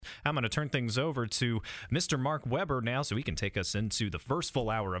I'm going to turn things over to Mr. Mark Weber now so he can take us into the first full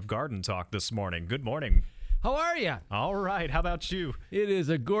hour of Garden Talk this morning. Good morning. How are you? All right. How about you? It is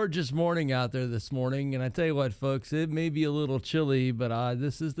a gorgeous morning out there this morning, and I tell you what, folks, it may be a little chilly, but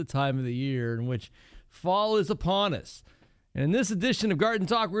this is the time of the year in which fall is upon us. And in this edition of Garden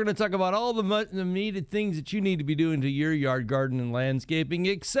Talk, we're going to talk about all the needed things that you need to be doing to your yard, garden, and landscaping,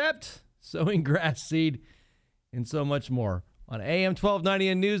 except sowing grass seed and so much more. On AM 1290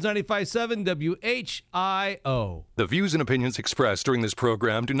 and News 95.7 WHIO. The views and opinions expressed during this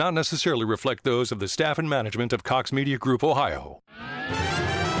program do not necessarily reflect those of the staff and management of Cox Media Group, Ohio.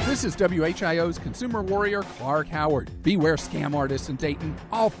 This is WHIO's consumer warrior, Clark Howard. Beware scam artists in Dayton.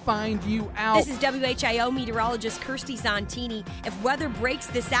 I'll find you out. This is WHIO meteorologist Kirsty Zontini. If weather breaks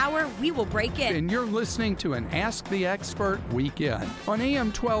this hour, we will break it. And you're listening to an Ask the Expert weekend on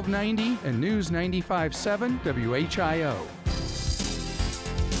AM 1290 and News 95.7 WHIO.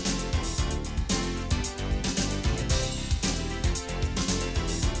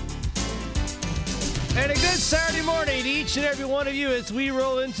 And a good Saturday morning to each and every one of you as we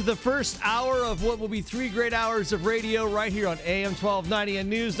roll into the first hour of what will be 3 great hours of radio right here on AM 1290 and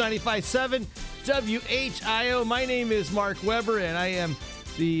News 95.7 WHIO. My name is Mark Weber, and I am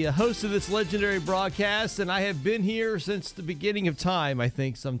the host of this legendary broadcast, and I have been here since the beginning of time, I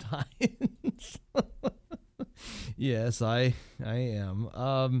think, sometimes. Yes, I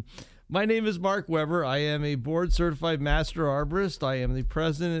am. My name is Mark Weber. I am a board-certified master arborist. I am the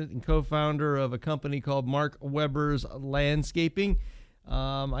president and co-founder of a company called Mark Weber's Landscaping.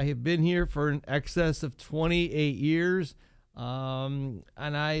 I have been here for an excess of 28 years, and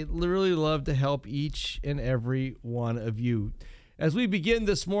I really love to help each and every one of you. As we begin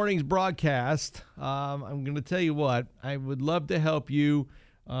this morning's broadcast, I'm going to tell you what, I would love to help you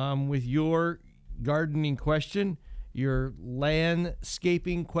with your gardening question, your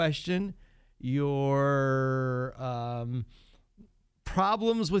landscaping question, your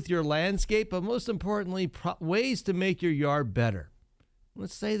problems with your landscape, but most importantly, ways to make your yard better.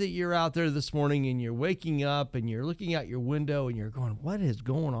 Let's say that you're out there this morning and you're waking up and you're looking out your window and you're going, what is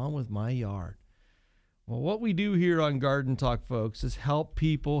going on with my yard? Well, what we do here on Garden Talk, folks, is help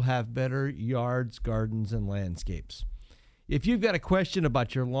people have better yards, gardens, and landscapes. If you've got a question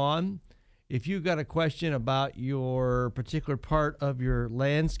about your lawn, if you've got a question about your particular part of your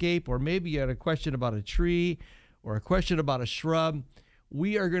landscape, or maybe you had a question about a tree or a question about a shrub,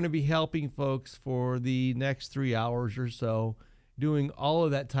 we are going to be helping folks for the next 3 hours or so, doing all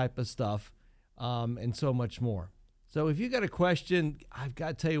of that type of stuff and so much more. So if you've got a question, I've got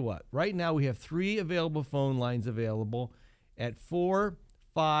to tell you what, right now we have 3 available phone lines available at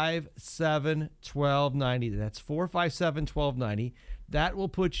 457-1290. That's 457-1290. That will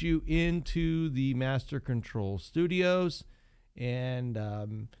put you into the Master Control Studios, and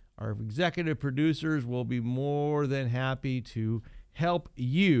our executive producers will be more than happy to help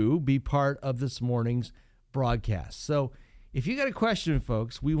you be part of this morning's broadcast. So if you got a question,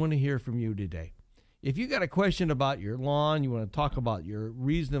 folks, we want to hear from you today. If you got a question about your lawn, you want to talk about your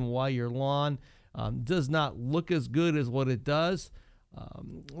reason why your lawn does not look as good as what it does,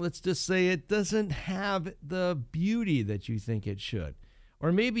 let's just say it doesn't have the beauty that you think it should.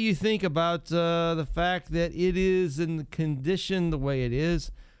 Or maybe you think about the fact that it is in the condition the way it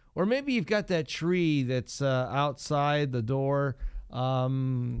is. Or maybe you've got that tree that's outside the door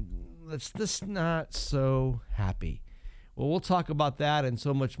that's just not so happy. Well, we'll talk about that and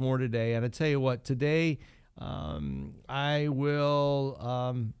so much more today. And I tell you what, today I will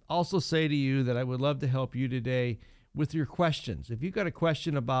also say to you that I would love to help you today with your questions. If you've got a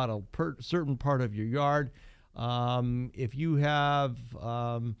question about a certain part of your yard, if you have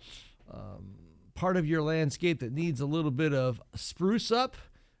part of your landscape that needs a little bit of spruce up,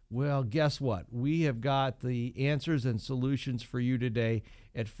 well, guess what? We have got the answers and solutions for you today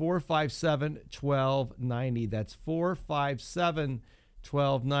at 457-1290. That's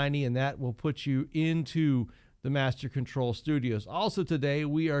 457-1290, and that will put you into the Master Control Studios. Also today,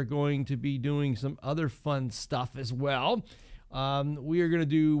 we are going to be doing some other fun stuff as well. We are going to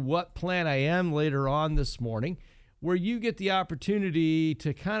do What Plant I Am later on this morning, where you get the opportunity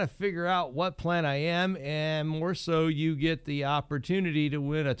to kind of figure out what plant I am, and more so, you get the opportunity to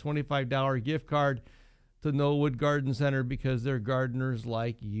win a $25 gift card to Knollwood Garden Center because they're gardeners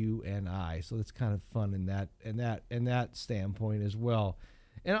like you and I. So it's kind of fun in that standpoint as well.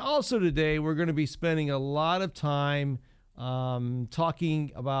 And also today, we're going to be spending a lot of time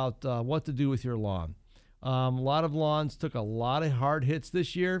talking about what to do with your lawn. A lot of lawns took a lot of hard hits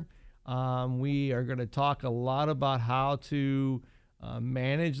this year. We are going to talk a lot about how to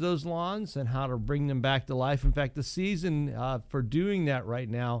manage those lawns and how to bring them back to life. In fact, the season for doing that right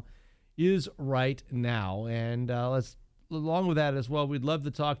now is right now. And let's along with that as well, we'd love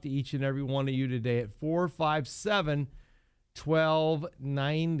to talk to each and every one of you today at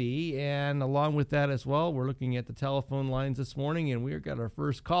 457-1290. And along with that as well, we're looking at the telephone lines this morning, and we've got our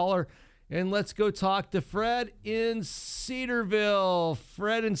first caller. And let's go talk to Fred in Cedarville.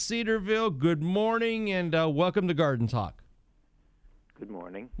 Fred in Cedarville, good morning, and welcome to Garden Talk. Good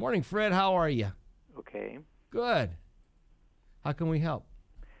morning. Morning, Fred. How are you? Okay. Good. How can we help?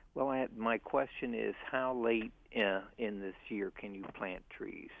 Well, my question is, how late in this year can you plant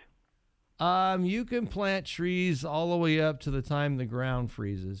trees? You can plant trees all the way up to the time the ground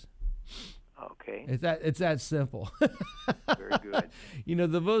freezes. Okay. It's that simple. Very good.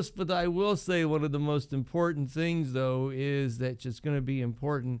 But I will say one of the most important things, though, is that it's going to be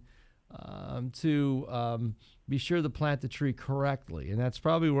important to be sure to plant the tree correctly. And that's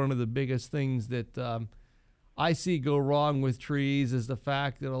probably one of the biggest things that I see go wrong with trees, is the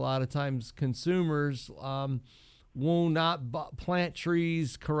fact that a lot of times consumers will not plant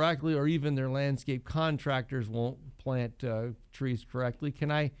trees correctly, or even their landscape contractors won't plant trees correctly.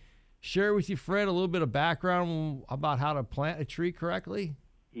 Can I share with you, Fred, a little bit of background about how to plant a tree correctly?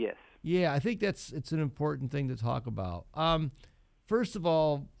 Yes. Yeah, I think it's an important thing to talk about. First of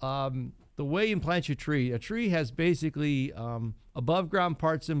all, the way you plant your tree, a tree has basically above ground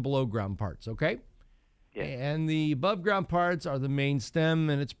parts and below ground parts, okay? Yes. And the above ground parts are the main stem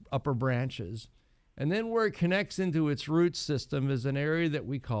and its upper branches. And then where it connects into its root system is an area that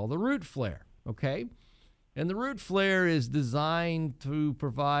we call the root flare, okay? And the root flare is designed to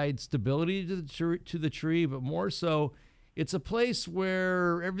provide stability to the tree, but more so, it's a place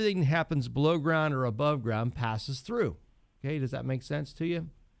where everything happens below ground or above ground passes through. Okay, does that make sense to you?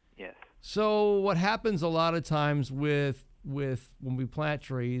 Yes. So what happens a lot of times with when we plant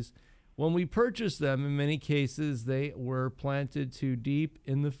trees, when we purchase them, in many cases, they were planted too deep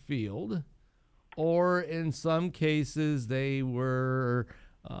in the field, or in some cases, they will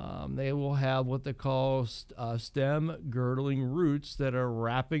have what they call stem girdling roots that are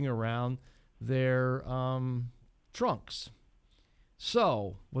wrapping around their trunks.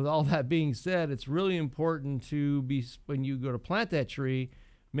 So, with all that being said, it's really important to be, when you go to plant that tree,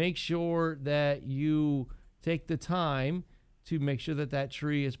 make sure that you take the time to make sure that that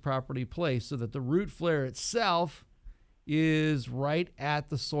tree is properly placed so that the root flare itself is right at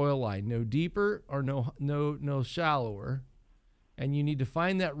the soil line, no deeper or no shallower. And you need to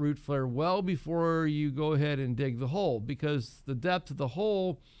find that root flare well before you go ahead and dig the hole, because the depth of the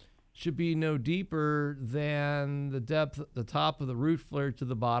hole should be no deeper than the top of the root flare to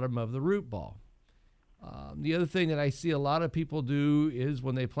the bottom of the root ball. The other thing that I see a lot of people do is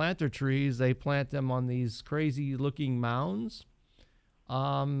when they plant their trees, they plant them on these crazy looking mounds.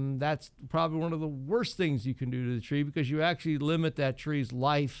 That's probably one of the worst things you can do to the tree, because you actually limit that tree's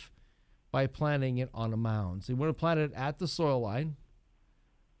life by planting it on a mound. So you want to plant it at the soil line.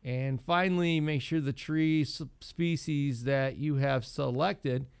 And finally, make sure the tree species that you have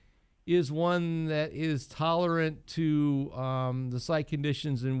selected is one that is tolerant to the site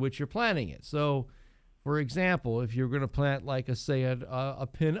conditions in which you're planting it. So, for example, if you're going to plant, like a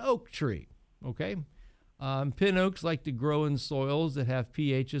pin oak tree, okay? Pin oaks like to grow in soils that have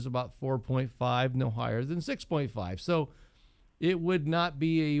pHs about 4.5, no higher than 6.5. So it would not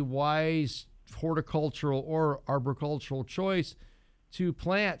be a wise horticultural or arboricultural choice to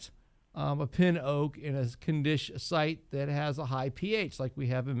plant a pin oak in a site that has a high pH, like we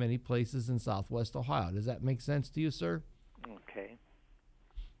have in many places in Southwest Ohio. Does that make sense to you, sir? Okay.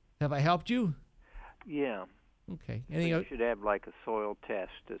 Have I helped you? Yeah. Okay. You should have like a soil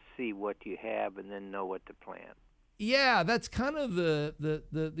test to see what you have and then know what to plant. Yeah, that's kind of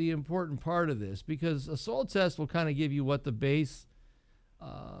the important part of this, because a soil test will kind of give you what the base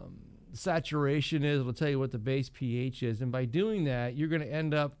saturation is. It'll tell you what the base pH is. And by doing that, you're going to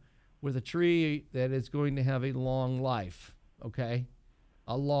end up with a tree that is going to have a long life, okay?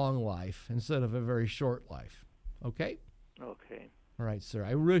 A long life instead of a very short life, okay? Okay. All right, sir.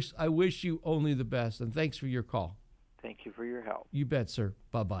 I wish you only the best, and thanks for your call. Thank you for your help. You bet, sir.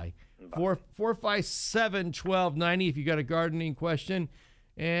 Bye-bye. 457-1290 if you got a gardening question.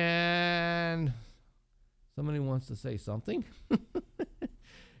 And somebody wants to say something.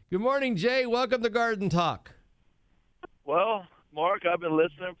 Good morning, Jay. Welcome to Garden Talk. Well, Mark, I've been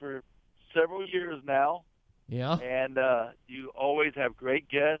listening for several years now. Yeah. And you always have great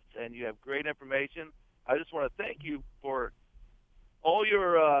guests, and you have great information. I just want to thank you for all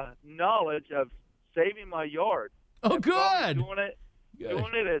your knowledge of saving my yard. Oh, good. Doing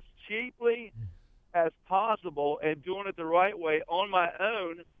it as cheaply as possible and doing it the right way on my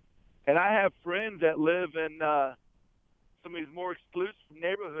own. And I have friends that live in some of these more exclusive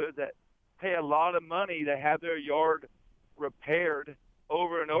neighborhoods that pay a lot of money to have their yard repaired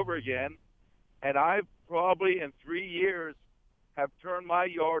over and over again. And I've probably in 3 years have turned my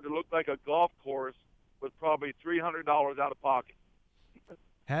yard to look like a golf course with probably $300 out of pocket.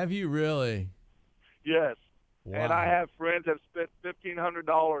 Have you really? Yes. Wow. And I have friends that spent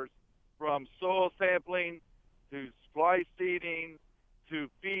 $1,500 from soil sampling to splice seeding to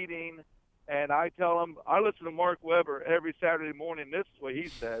feeding. And I tell them, I listen to Mark Weber every Saturday morning. This is what he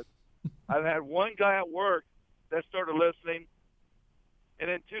says. I've had one guy at work that started listening. And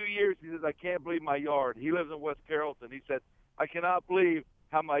in 2 years, he says, I can't believe my yard. He lives in West Carrollton. He said, I cannot believe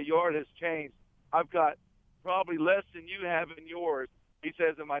how my yard has changed. I've got probably less than you have in yours. He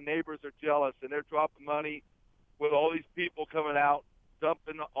says, and my neighbors are jealous, and they're dropping money with all these people coming out,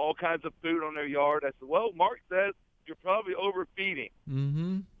 dumping all kinds of food on their yard. I said, well, Mark says you're probably overfeeding.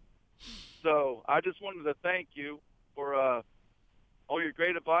 Mm-hmm. So I just wanted to thank you for all your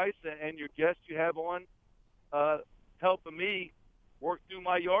great advice and your guests you have on helping me work through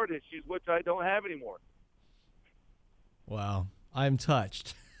my yard issues, which I don't have anymore. Wow. I'm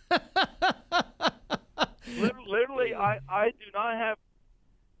touched. Literally, I do not have –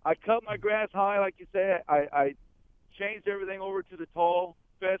 I cut my grass high, like you said. I changed everything over to the tall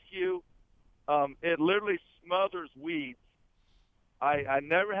fescue. It literally smothers weeds. I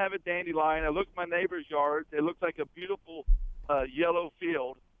never have a dandelion. I look at my neighbor's yard. It looks like a beautiful yellow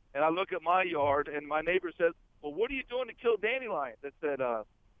field. And I look at my yard, and my neighbor says, well, what are you doing to kill dandelions? I said,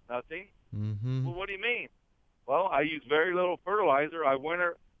 nothing. Mm-hmm. Well, what do you mean? Well, I use very little fertilizer. I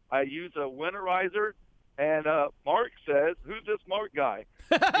use a winterizer. And Mark says, who's this Mark guy?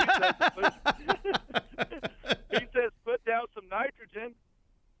 He says, put down some nitrogen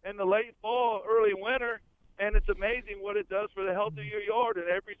in the late fall, early winter, and it's amazing what it does for the health of your yard. And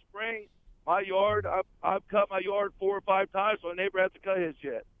every spring, my yard, I've cut my yard 4 or 5 times, so I never have to cut his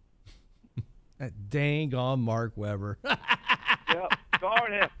yet. That dang on Mark Weber. Yeah,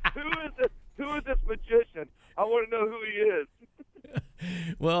 darn him. Who is this magician? I want to know who he is.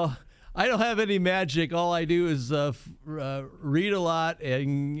 Well, I don't have any magic. All I do is read a lot,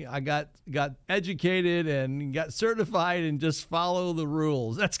 and I got educated and got certified and just follow the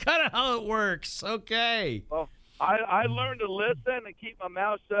rules. That's kind of how it works. Okay. Well, I learned to listen and keep my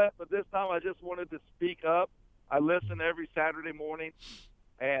mouth shut, but this time I just wanted to speak up. I listen every Saturday morning,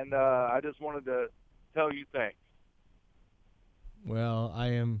 and I just wanted to tell you thanks. Well, I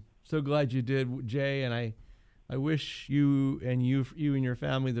am so glad you did, Jay, and I wish you and your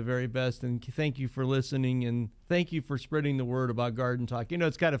family the very best, and thank you for listening, and thank you for spreading the word about Garden Talk. You know,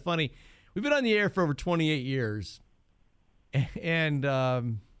 it's kind of funny. We've been on the air for over 28 years, and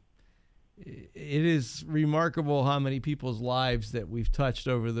it is remarkable how many people's lives that we've touched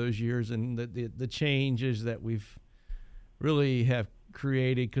over those years, and the changes that we've really have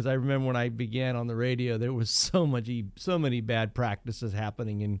created. Because I remember when I began on the radio, there was so many bad practices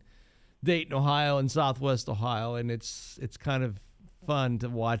happening in Dayton, Ohio, and Southwest Ohio, and it's kind of fun to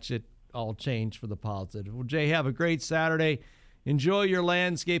watch it all change for the positive. Well, Jay, have a great Saturday. Enjoy your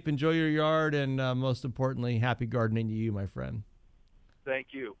landscape, enjoy your yard, and most importantly, happy gardening to you, my friend. Thank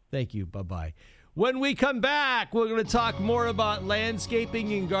you. Thank you. Bye-bye. When we come back, we're going to talk more about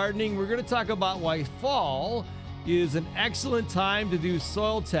landscaping and gardening. We're going to talk about why fall is an excellent time to do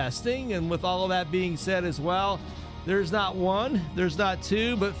soil testing. And with all of that being said as well, there's not one, there's not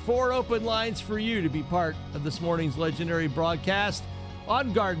two, but 4 open lines for you to be part of this morning's legendary broadcast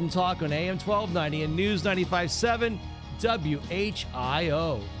on Garden Talk on AM 1290 and News 95.7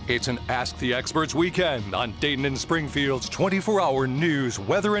 WHIO. It's an Ask the Experts weekend on Dayton and Springfield's 24-hour news,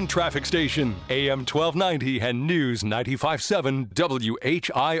 weather, and traffic station, AM 1290 and News 95.7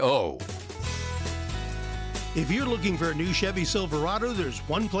 WHIO. If you're looking for a new Chevy Silverado, there's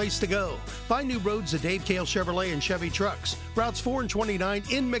one place to go. Find new roads at Dave Kale Chevrolet and Chevy Trucks. Routes 4 and 29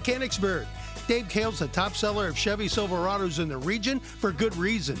 in Mechanicsburg. Dave Kale's the top seller of Chevy Silverados in the region for good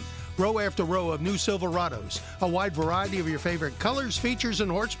reason. Row after row of new Silverados. A wide variety of your favorite colors, features, and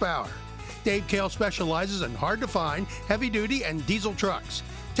horsepower. Dave Kale specializes in hard-to-find, heavy-duty, and diesel trucks.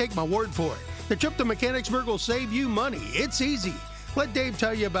 Take my word for it. The trip to Mechanicsburg will save you money. It's easy. Let Dave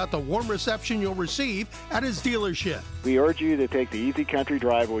tell you about the warm reception you'll receive at his dealership. We urge you to take the Easy Country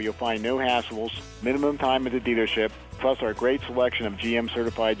Drive where you'll find no hassles, minimum time at the dealership, plus our great selection of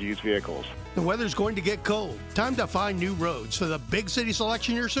GM-certified used vehicles. The weather's going to get cold. Time to find new roads for the big city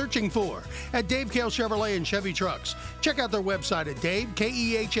selection you're searching for at Dave Kale Chevrolet and Chevy Trucks. Check out their website at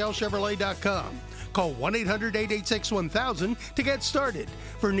DaveKehlChevrolet.com. Call 1-800-886-1000 to get started.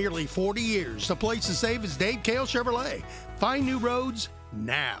 For nearly 40 years, the place to save is Dave Cale Chevrolet. Find new roads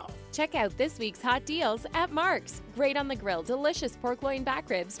now. Check out this week's hot deals at Mark's. Great on the grill, delicious pork loin back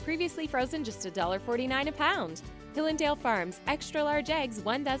ribs, previously frozen, just $1.49 a pound. Hillendale Farms, extra large eggs,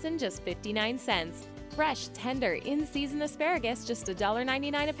 1 dozen, just 59 cents. Fresh, tender, in-season asparagus, just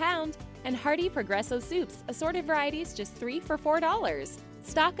 $1.99 a pound. And hearty Progresso soups, assorted varieties, just 3 for $4.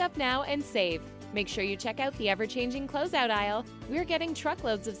 Stock up now and save. Make sure you check out the ever-changing closeout aisle. We're getting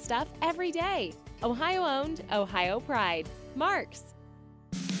truckloads of stuff every day. Ohio-owned, Ohio pride. Mark's.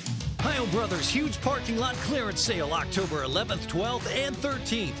 Heil Brothers huge parking lot clearance sale October 11th, 12th, and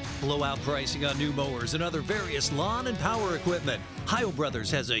 13th. Blowout pricing on new mowers and other various lawn and power equipment. Heil Brothers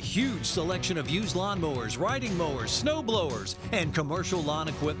has a huge selection of used lawn mowers, riding mowers, snow blowers, and commercial lawn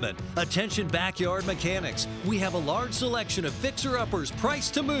equipment. Attention backyard mechanics. We have a large selection of fixer-uppers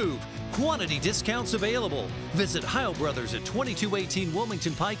priced to move. Quantity discounts available. Visit Heil Brothers at 2218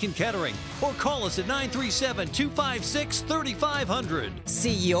 Wilmington Pike in Kettering or call us at 937-256-3500.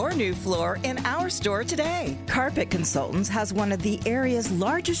 See your new floor in our store today. Carpet Consultants has one of the area's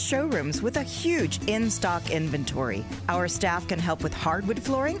largest showrooms with a huge in-stock inventory. Our staff can help with hardwood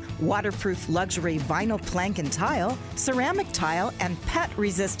flooring, waterproof luxury vinyl plank and tile, ceramic tile, and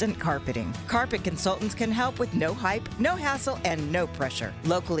pet-resistant carpeting. Carpet Consultants can help with no hype, no hassle, and no pressure.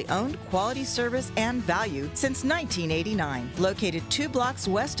 Locally owned, quality service, and value since 1989. Located 2 blocks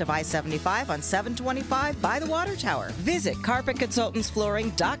west of I-75 on 725 by the Water Tower. Visit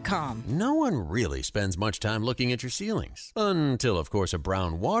carpetconsultantsflooring.com. No one really spends much time looking at your ceilings. Until, of course, a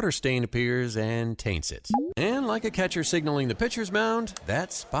brown water stain appears and taints it. And like a catcher signaling the pitcher's mound,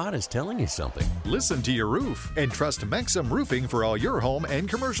 that spot is telling you something. Listen to your roof and trust Maxim Roofing for all your home and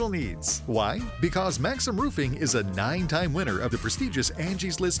commercial needs. Why? Because Maxim Roofing is a 9-time winner of the prestigious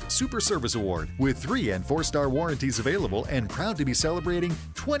Angie's List Super Service Award with 3- and 4-star warranties available and proud to be celebrating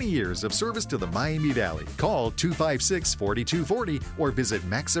 20 years of service to the Miami Valley. Call 256-4240 or visit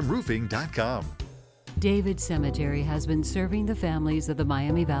MaximRoofing.com. David Cemetery has been serving the families of the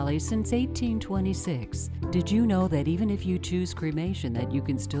Miami Valley since 1826. Did you know that even if you choose cremation, that you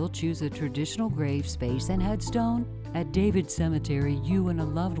can still choose a traditional grave space and headstone? At David Cemetery, you and a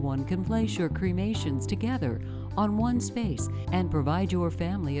loved one can place your cremations together on one space and provide your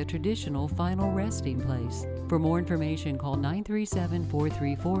family a traditional final resting place. For more information, call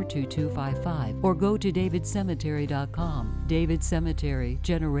 937-434-2255 or go to davidcemetery.com. David Cemetery,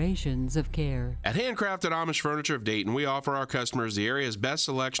 generations of care. At Handcrafted Amish Furniture of Dayton, we offer our customers the area's best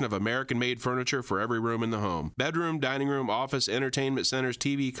selection of American-made furniture for every room in the home. Bedroom, dining room, office, entertainment centers,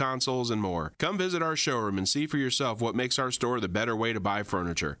 TV, consoles, and more. Come visit our showroom and see for yourself what makes our store the better way to buy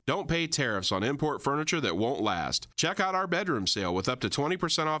furniture. Don't pay tariffs on import furniture that won't last. Check out our bedroom sale with up to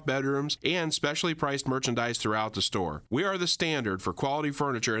 20% off bedrooms and specially priced merchandise throughout the store. We are the standard for quality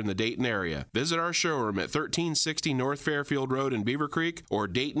furniture in the Dayton area. Visit our showroom at 1360 North Fairfield Road in Beaver Creek or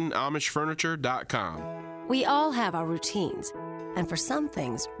DaytonAmishFurniture.com. We all have our routines, and for some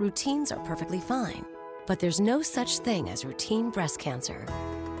things, routines are perfectly fine. But there's no such thing as routine breast cancer.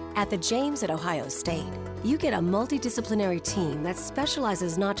 At the James at Ohio State, you get a multidisciplinary team that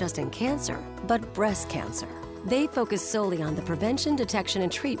specializes not just in cancer, but breast cancer. They focus solely on the prevention, detection,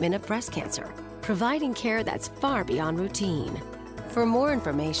 and treatment of breast cancer, providing care that's far beyond routine. For more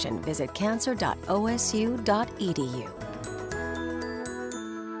information, visit cancer.osu.edu.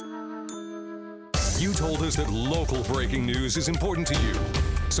 You told us that local breaking news is important to you.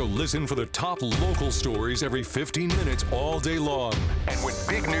 So listen for the top local stories every 15 minutes all day long. And when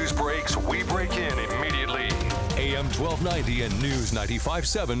big news breaks, we break in immediately. AM 1290 and News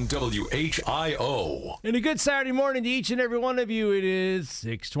 95.7 WHIO. And a good Saturday morning to each and every one of you. It is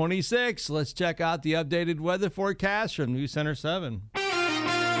 6:26. Let's check out the updated weather forecast from News Center 7.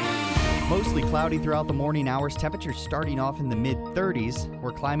 Mostly cloudy throughout the morning hours. Temperatures starting off in the mid-30s.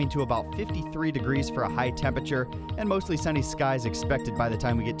 We're climbing to about 53 degrees for a high temperature, and mostly sunny skies expected by the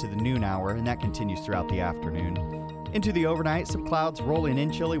time we get to the noon hour, and that continues throughout the afternoon. Into the overnight, some clouds rolling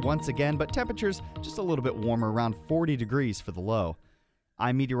in chilly once again, but temperatures just a little bit warmer, around 40 degrees for the low.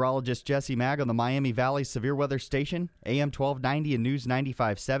 I'm meteorologist Jesse Mag on the Miami Valley Severe Weather Station, AM 1290 and News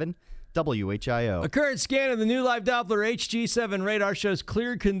 95.7. WHIO. A current scan of the new live Doppler HG7 radar shows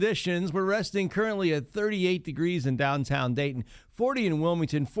clear conditions. We're resting currently at 38 degrees in downtown Dayton, 40 in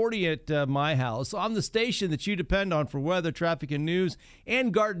Wilmington, 40 at my house. On the station that you depend on for weather, traffic, and news,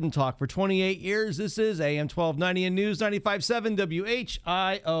 and garden talk for 28 years, this is AM 1290 and News 95.7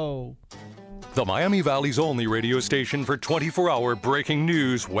 WHIO. The Miami Valley's only radio station for 24-hour breaking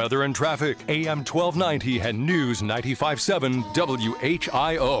news, weather, and traffic. AM 1290 and News 95.7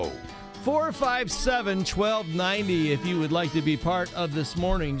 WHIO. 457-1290 if you would like to be part of this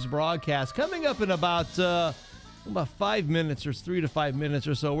morning's broadcast. Coming up in about 5 minutes or 3 to 5 minutes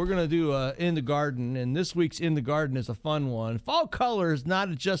or so, we're going to do In the Garden, and this week's In the Garden is a fun one. Fall color is not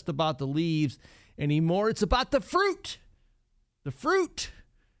just about the leaves anymore. It's about the fruit. The fruit.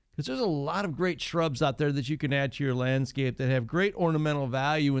 Because there's a lot of great shrubs out there that you can add to your landscape that have great ornamental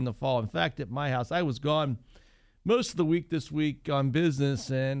value in the fall. In fact, at my house, I was gone most of the week this week on business,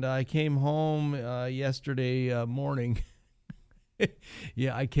 and I came home yesterday morning.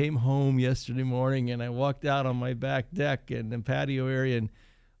 Yeah, I came home yesterday morning, and I walked out on my back deck and the patio area, and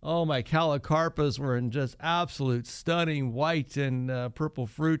oh, my calocarpas were in just absolute stunning white and purple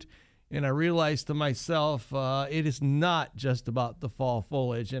fruit. And I realized to myself, it is not just about the fall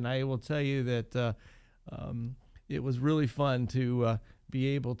foliage. And I will tell you that it was really fun to be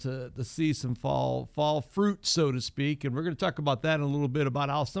able to see some fall fruit, so to speak. And we're going to talk about that in a little bit, about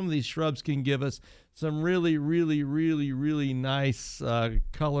how some of these shrubs can give us some really, really, really, really nice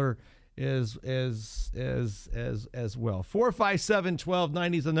color as well.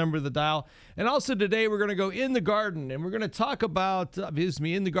 457-1290 is the number of the dial. And also today we're going to go in the garden, and we're going to talk about,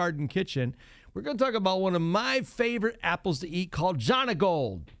 in the garden kitchen. We're going to talk about one of my favorite apples to eat called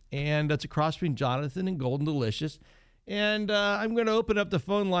Jonagold. And that's a cross between Jonathan and Golden Delicious. And I'm going to open up the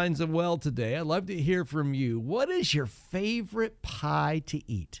phone lines as well today. I'd love to hear from you. What is your favorite pie to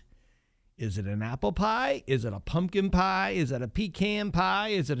eat? Is it an apple pie? Is it a pumpkin pie? Is it a pecan pie?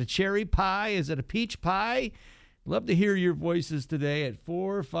 Is it a cherry pie? Is it a peach pie? Love to hear your voices today at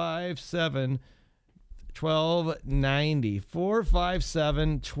 457-1290.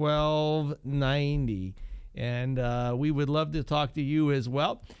 457-1290. And we would love to talk to you as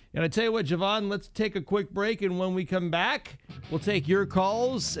well. And I tell you what, Javon, let's take a quick break. And when we come back, we'll take your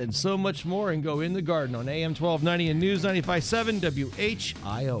calls and so much more and go in the garden on AM 1290 and News 95.7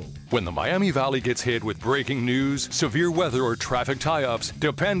 WHIO. When the Miami Valley gets hit with breaking news, severe weather, or traffic tie-ups,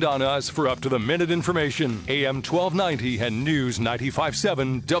 depend on us for up-to-the-minute information. AM 1290 and News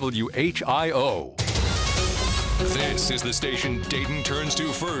 95.7 WHIO. This is the station Dayton turns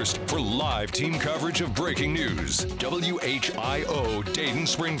to first for live team coverage of breaking news. WHIO Dayton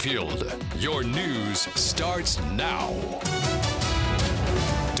Springfield. Your news starts now.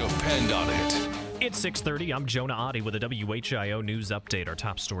 Depend on it. It's 6:30. I'm Jonah Oddie with a WHIO news update. Our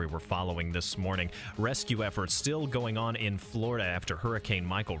top story we're following this morning. Rescue efforts still going on in Florida after Hurricane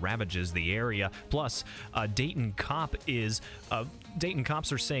Michael ravages the area. Plus, Dayton cops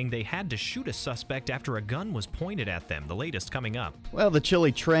are saying they had to shoot a suspect after a gun was pointed at them. The latest coming up. Well, the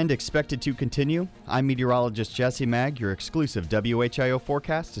chilly trend expected to continue. I'm meteorologist Jesse Mag. Your exclusive WHIO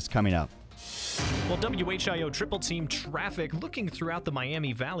forecast is coming up. Well, WHIO triple team traffic looking throughout the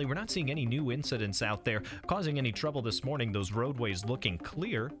Miami Valley. We're not seeing any new incidents out there causing any trouble this morning. Those roadways looking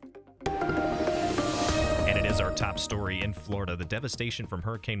clear. And it is our top story in Florida. The devastation from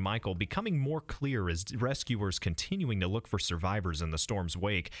Hurricane Michael becoming more clear as rescuers continuing to look for survivors in the storm's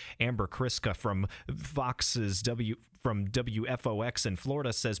wake. Amber Kriska from WFOX in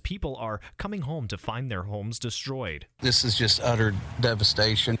Florida says people are coming home to find their homes destroyed. This is just utter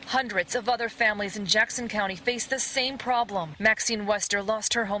devastation. Hundreds of other families in Jackson County face the same problem. Maxine Wester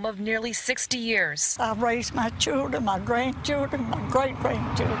lost her home of nearly 60 years. I've raised my children, my grandchildren, my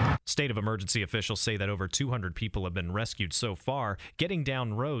great-grandchildren. State of emergency officials say that over 200 people have been rescued so far. Getting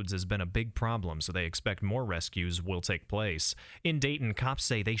down roads has been a big problem, so they expect more rescues will take place. In Dayton, cops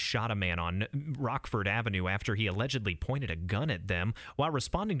say they shot a man on Rockford Avenue after he allegedly pointed a gun at them. While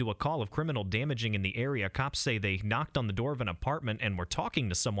responding to a call of criminal damaging in the area, cops say they knocked on the door of an apartment and were talking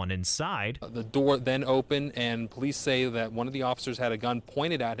to someone inside. The door then opened, and police say that one of the officers had a gun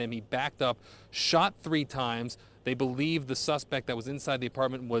pointed at him. He backed up, shot 3 times. They believe the suspect that was inside the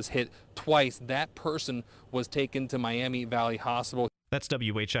apartment was hit twice. That person was taken to Miami Valley Hospital. That's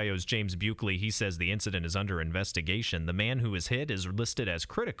WHIO's James Buckley. He says the incident is under investigation. The man who was hit is listed as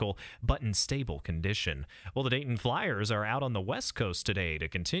critical but in stable condition. Well, the Dayton Flyers are out on the West Coast today to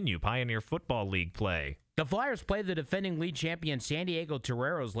continue Pioneer Football League play. The Flyers play the defending league champion San Diego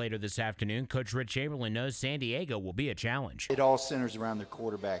Toreros later this afternoon. Coach Rich Chamberlain knows San Diego will be a challenge. It all centers around their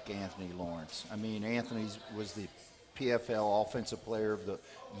quarterback, Anthony Lawrence. I mean, Anthony was the PFL Offensive Player of the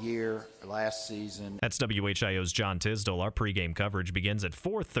Year last season. That's WHIO's John Tisdale. Our pregame coverage begins at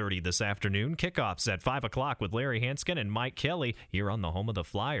 4:30 this afternoon. Kickoffs at 5 o'clock with Larry Hanskin and Mike Kelly here on the home of the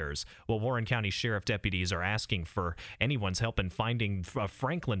Flyers. Well, Warren County Sheriff deputies are asking for anyone's help in finding a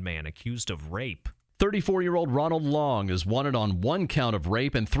Franklin man accused of rape. 34-year-old Ronald Long is wanted on 1 count of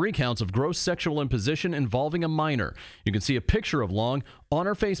rape and 3 counts of gross sexual imposition involving a minor. You can see a picture of Long on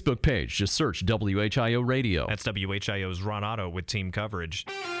our Facebook page. Just search WHIO Radio. That's WHIO's Ron Otto with team coverage.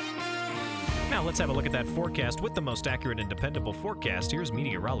 Now let's have a look at that forecast. With the most accurate and dependable forecast, here's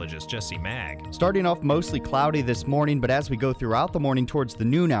meteorologist Jesse Mag. Starting off mostly cloudy this morning, but as we go throughout the morning towards the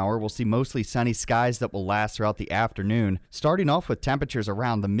noon hour, we'll see mostly sunny skies that will last throughout the afternoon. Starting off with temperatures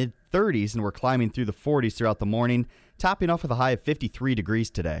around the mid-30s, and we're climbing through the 40s throughout the morning, topping off with a high of 53 degrees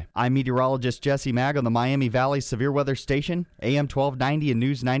today. I'm meteorologist Jesse Mag on the Miami Valley Severe Weather Station, AM 1290 and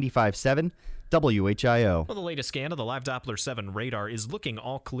News 95.7. WHIO. Well, the latest scan of the Live Doppler 7 radar is looking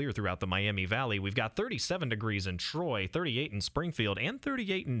all clear throughout the Miami Valley. We've got 37 degrees in Troy, 38 in Springfield, and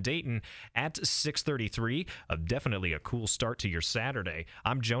 38 in Dayton at 6:33. Definitely a cool start to your Saturday.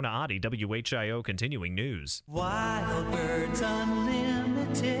 I'm Jonah Adi, WHIO Continuing News. Wild Birds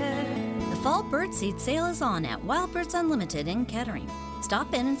Unlimited. The Fall Bird Seed Sale is on at Wild Birds Unlimited in Kettering.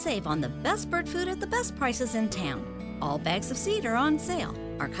 Stop in and save on the best bird food at the best prices in town. All bags of seed are on sale.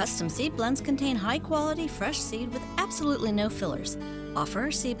 Our custom seed blends contain high-quality, fresh seed with absolutely no fillers. Offer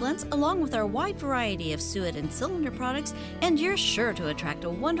our seed blends along with our wide variety of suet and cylinder products, and you're sure to attract a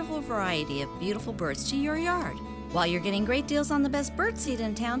wonderful variety of beautiful birds to your yard. While you're getting great deals on the best bird seed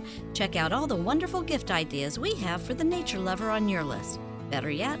in town, check out all the wonderful gift ideas we have for the nature lover on your list.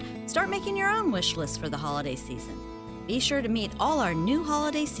 Better yet, start making your own wish list for the holiday season. Be sure to meet all our new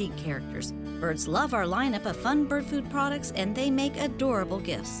holiday seed characters. Birds love our lineup of fun bird food products, and they make adorable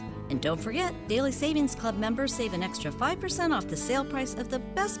gifts. And don't forget, Daily Savings Club members save an extra 5% off the sale price of the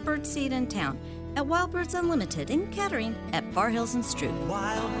best bird seed in town at Wild Birds Unlimited in Kettering at Far Hills and Stroop.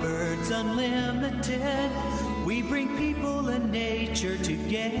 Wild Birds Unlimited, we bring people and nature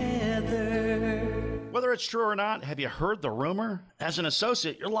together. Whether it's true or not, have you heard the rumor? As an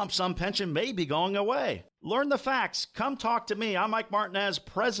associate, your lump sum pension may be going away. Learn the facts. Come talk to me. I'm Mike Martinez,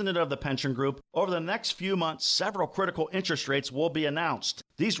 president of the Pension Group. Over the next few months, several critical interest rates will be announced.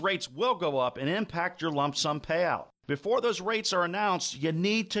 These rates will go up and impact your lump sum payout. Before those rates are announced, you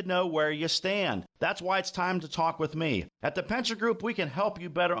need to know where you stand. That's why it's time to talk with me. At the Pension Group, we can help you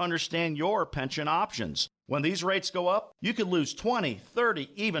better understand your pension options. When these rates go up, you could lose $20,000, $30,000,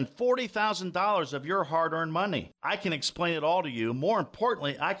 even $40,000 of your hard-earned money. I can explain it all to you. More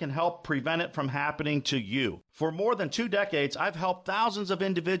importantly, I can help prevent it from happening to you. For more than 2 decades, I've helped thousands of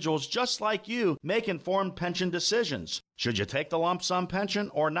individuals just like you make informed pension decisions. Should you take the lump sum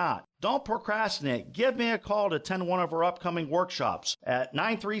pension or not? Don't procrastinate. Give me a call to attend one of our upcoming workshops at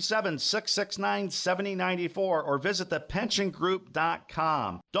 937-669-7094 or visit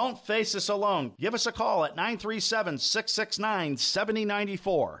thepensiongroup.com. Don't face this alone. Give us a call at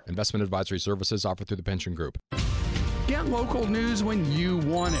 937-669-7094. Investment advisory services offered through the Pension Group. Get local news when you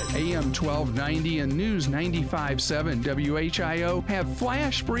want it. AM 1290 and News 95.7 WHIO have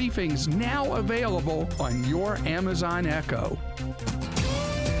flash briefings now available on your Amazon Echo.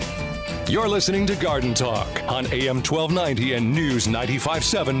 You're listening to Garden Talk on AM 1290 and News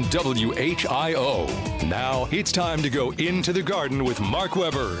 95.7 WHIO. Now it's time to go into the garden with Mark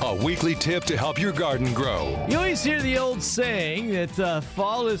Weber, a weekly tip to help your garden grow. You always hear the old saying that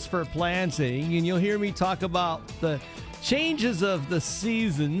fall is for planting, and you'll hear me talk about the changes of the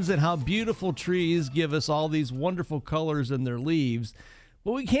seasons and how beautiful trees give us all these wonderful colors in their leaves.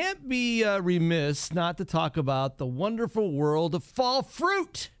 But we can't be remiss not to talk about the wonderful world of fall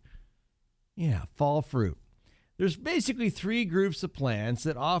fruit. Yeah, fall fruit. There's basically 3 groups of plants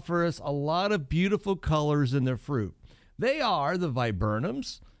that offer us a lot of beautiful colors in their fruit. They are the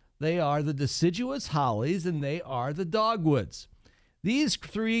viburnums, they are the deciduous hollies, and they are the dogwoods. These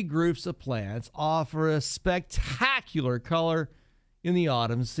 3 groups of plants offer a spectacular color in the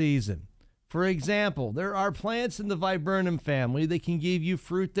autumn season. For example, there are plants in the viburnum family that can give you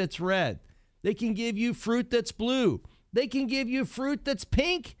fruit that's red. They can give you fruit that's blue. They can give you fruit that's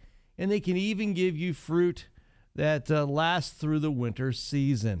pink. And they can even give you fruit that lasts through the winter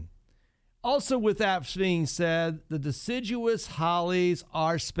season. Also, with that being said, the deciduous hollies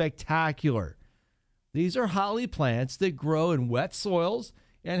are spectacular. These are holly plants that grow in wet soils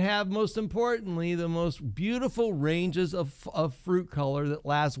and have, most importantly, the most beautiful ranges of fruit color that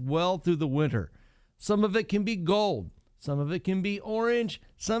lasts well through the winter. Some of it can be gold. Some of it can be orange.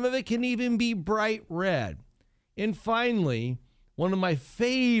 Some of it can even be bright red. And finally, one of my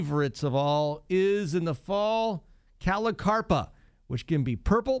favorites of all is in the fall, Calocarpa, which can be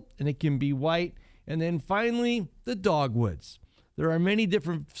purple and it can be white. And then finally, the dogwoods. There are many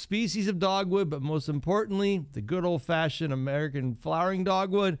different species of dogwood, but most importantly, the good old-fashioned American flowering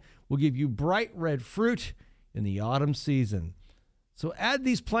dogwood will give you bright red fruit in the autumn season. So add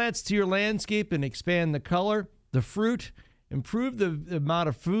these plants to your landscape and expand the color, the fruit, improve the amount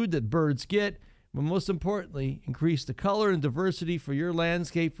of food that birds get, but most importantly, increase the color and diversity for your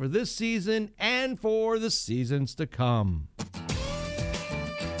landscape for this season and for the seasons to come.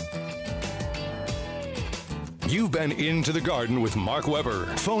 You've been Into the Garden with Mark Weber.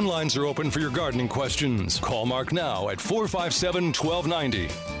 Phone lines are open for your gardening questions. Call Mark now at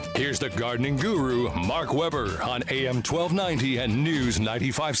 457-1290. Here's the gardening guru, Mark Weber, on AM 1290 and News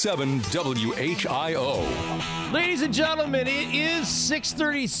 95.7 WHIO. Ladies and gentlemen, it is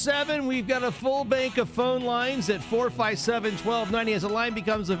 6:37. We've got a full bank of phone lines at 457-1290. As a line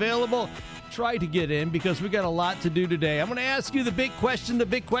becomes available, try to get in because we got a lot to do today. I'm going to ask you the big question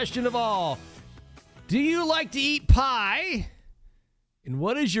of all. Do you like to eat pie? And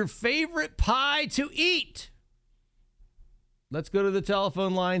what is your favorite pie to eat? Let's go to the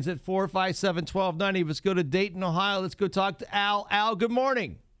telephone lines at 457-1290. Let's go to Dayton, Ohio. Let's go talk to Al. Al, good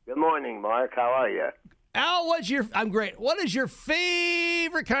morning. Good morning, Mark. How are you? Al, I'm great. What is your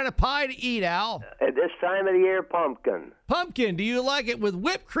favorite kind of pie to eat, Al? At this time of the year, pumpkin. Pumpkin. Do you like it with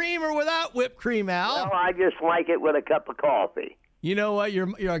whipped cream or without whipped cream, Al? Well, I just like it with a cup of coffee. You know what? You're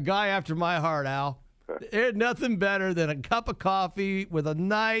a guy after my heart, Al. There's nothing better than a cup of coffee with a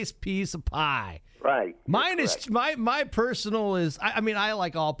nice piece of pie. Right. Mine is my personal is. I mean, I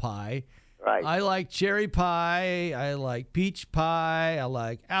like all pie. Right. I like cherry pie. I like peach pie. I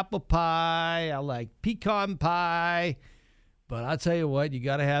like apple pie. I like pecan pie. But I'll tell you what, you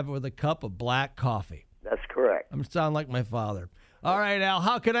got to have it with a cup of black coffee. That's correct. I'm sound like my father. All right, Al.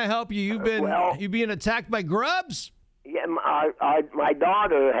 How can I help you? You being attacked by grubs? Yeah, my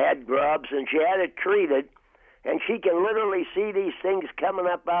daughter had grubs, and she had it treated, and she can literally see these things coming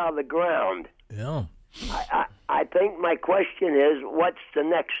up out of the ground. Yeah. I think my question is, what's the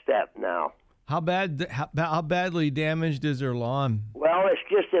next step now? How badly damaged is her lawn? Well, it's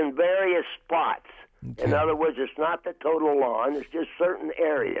just in various spots. Okay. In other words, it's not the total lawn. It's just certain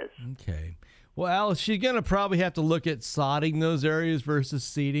areas. Okay. Well, Al, she's going to probably have to look at sodding those areas versus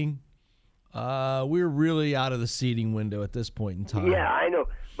seeding. We're really out of the seeding window at this point in time. Yeah, I know.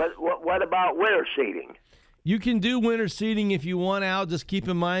 But what about winter seeding? You can do winter seeding if you want, Al. Just keep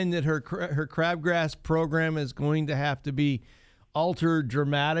in mind that her crabgrass program is going to have to be altered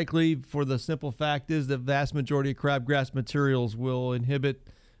dramatically. For the simple fact is the vast majority of crabgrass materials will inhibit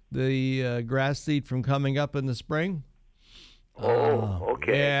the grass seed from coming up in the spring. Oh,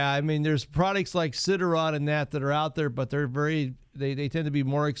 okay. Yeah, I mean, there's products like Cideron and that are out there, but they're they tend to be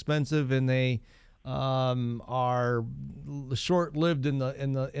more expensive, and they are short-lived in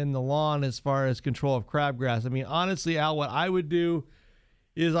the lawn as far as control of crabgrass. I mean, honestly, Al, what I would do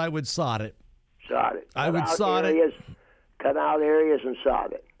is I would sod it. Sod it. I would sod it. Cut out areas and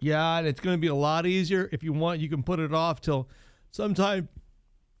sod it. Yeah, and it's going to be a lot easier. If you want, you can put it off till sometime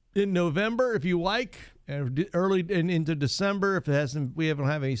in November if you like, and early into December if we haven't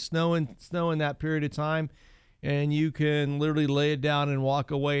have any snow in that period of time, and you can literally lay it down and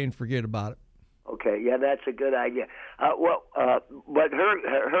walk away and forget about it. Okay, yeah, that's a good idea. But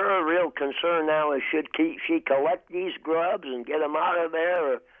her real concern now is should she collect these grubs and get them out of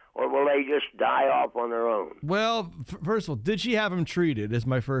there, or will they just die off on their own? Well, first of all, did she have them treated? Is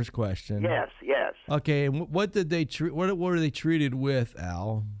my first question. Yes. Okay, and what did they treat? What were they treated with,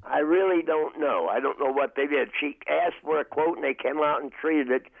 Al? I really don't know. I don't know what they did. She asked for a quote, and they came out and treated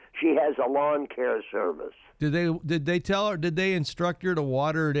it. She has a lawn care service. Did they tell her? Did they instruct her to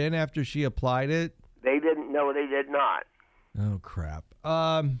water it in after she applied it? They didn't. No, they did not. Oh crap.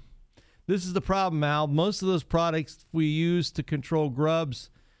 This is the problem, Al. Most of those products we use to control grubs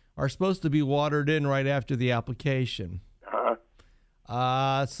are supposed to be watered in right after the application.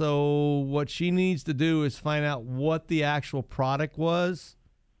 So what she needs to do is find out what the actual product was,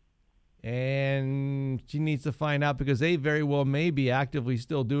 and she needs to find out because they very well may be actively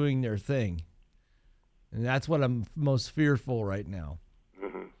still doing their thing. And that's what I'm most fearful right now.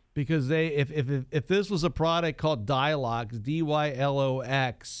 Mm-hmm. Because if this was a product called Dylox,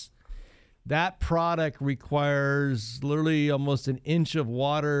 Dylox, that product requires literally almost an inch of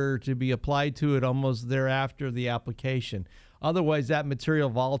water to be applied to it almost thereafter the application. Otherwise, that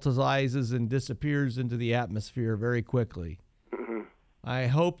material volatilizes and disappears into the atmosphere very quickly. Mm-hmm. I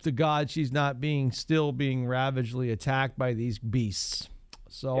hope to God she's not still being ravagely attacked by these beasts.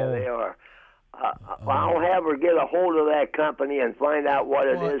 So yeah, they are. I'll have her get a hold of that company and find out what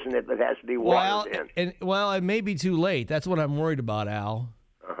it is and if it has to be watered in. It may be too late. That's what I'm worried about, Al.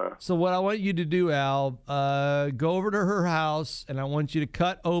 Uh-huh. So what I want you to do, Al, go over to her house, and I want you to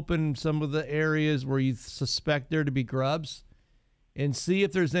cut open some of the areas where you suspect there to be grubs and see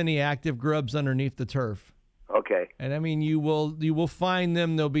if there's any active grubs underneath the turf. Okay. And I mean, you will find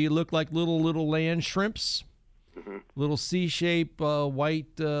them. They'll look like little land shrimps, mm-hmm. little C-shaped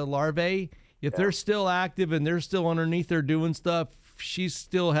white larvae. If they're still active and they're still underneath there doing stuff, she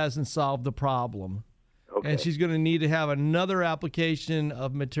still hasn't solved the problem. Okay. And she's going to need to have another application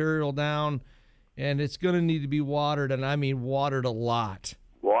of material down and it's going to need to be watered, and I mean watered a lot.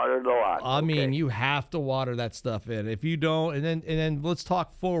 Watered a lot. I mean, okay. you have to water that stuff in. If you don't, and then let's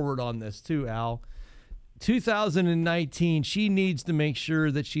talk forward on this too, Al. 2019, she needs to make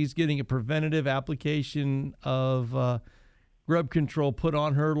sure that she's getting a preventative application of grub control put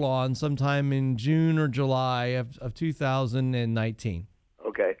on her lawn sometime in June or July of 2019.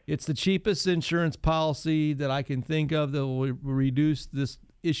 Okay. It's the cheapest insurance policy that I can think of that will reduce this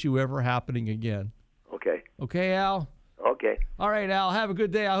issue ever happening again. Okay. Okay, Al? Okay. All right, Al, have a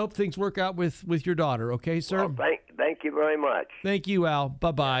good day. I hope things work out with your daughter. Okay, sir? Well, thank you very much. Thank you, Al.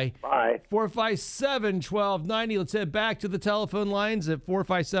 Bye-bye. Bye. 457-1290. Let's head back to the telephone lines at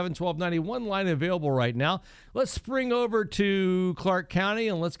 457-1290. One line available right now. Let's spring over to Clark County,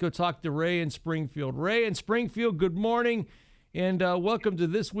 and let's go talk to Ray in Springfield. Ray in Springfield, good morning, and welcome to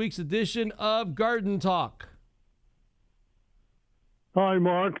this week's edition of Garden Talk. Hi,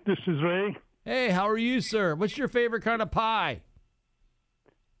 Mark. This is Ray. Hey, how are you, sir? What's your favorite kind of pie?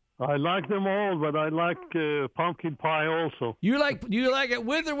 I like them all, but I like pumpkin pie also. You like it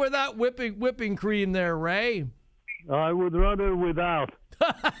with or without whipping cream there, Ray? I would rather without.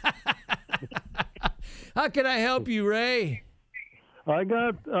 How can I help you, Ray? I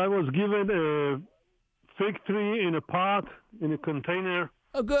was given a fig tree in a pot, in a container.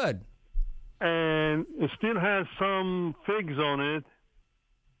 Oh, good. And it still has some figs on it.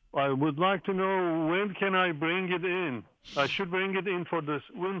 I would like to know, when can I bring it in? I should bring it in for this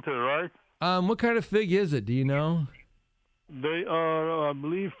winter, right? What kind of fig is it? Do you know? They are, I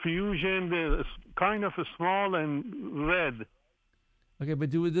believe, fusion. They're kind of small and red. Okay, but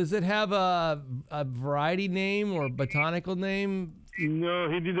does it have a variety name or botanical name? No,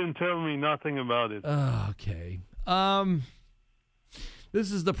 he didn't tell me nothing about it. Oh, okay.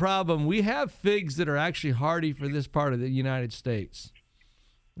 This is the problem. We have figs that are actually hardy for this part of the United States.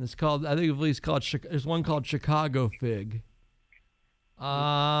 It's called, I think there's one called Chicago fig. So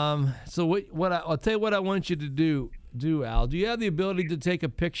I'll tell you what I want you to do, Al. Do you have the ability to take a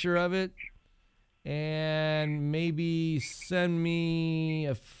picture of it and maybe send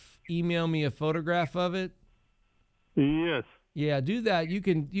me email me a photograph of it? Yes. Yeah, do that. You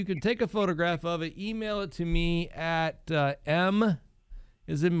can take a photograph of it, email it to me at M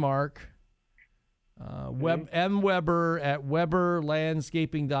as in Mark. M. Weber at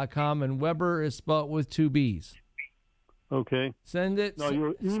WeberLandscaping.com, and Weber is spelled with 2 B's. Okay. Send it. Now,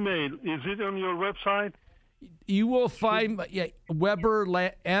 your email, is it on your website? You will find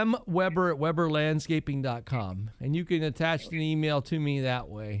M. Weber at WeberLandscaping.com, and you can attach an email to me that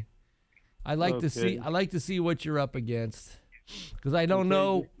way. I like to see what you're up against, because I don't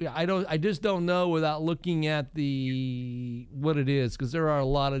know. I just don't know without looking at what it is, because there are a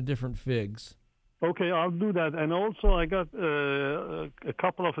lot of different figs. Okay, I'll do that. And also, I got a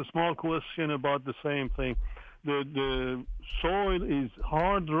couple of small questions about the same thing. The soil is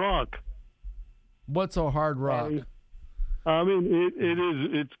hard rock. What's a hard rock? I mean,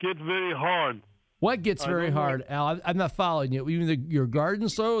 it gets very hard. What gets very hard, Al? I'm not following you. You mean your garden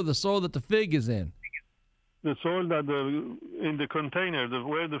soil or the soil that the fig is in? The soil that in the container,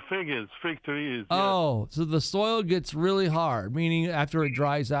 where the fig tree is. Oh, yes. So the soil gets really hard, meaning after it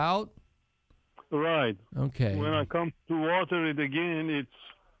dries out? Right. Okay. When I come to water it again,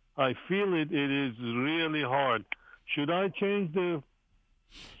 I feel it is really hard. Should I change the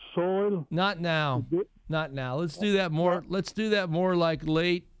soil? Not now. Not now. Let's do that more. Let's do that more like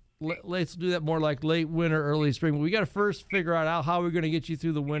late. Let's do that more like late winter, early spring. We got to first figure out how we're going to get you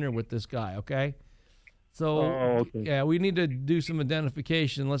through the winter with this guy. Okay. So yeah, we need to do some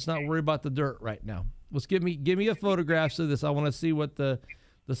identification. Let's not worry about the dirt right now. Let's give me a photograph of this. I want to see what the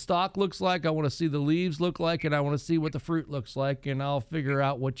stalk looks like. I want to see the leaves look like, and I want to see what the fruit looks like, and I'll figure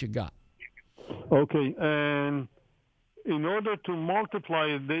out what you got. Okay, and in order to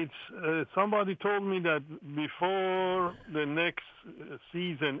multiply dates, somebody told me that before the next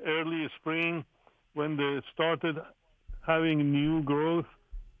season, early spring, when they started having new growth,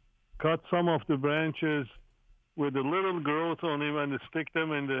 cut some of the branches with a little growth on them and stick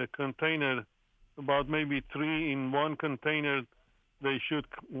them in the container, about maybe 3 in one container.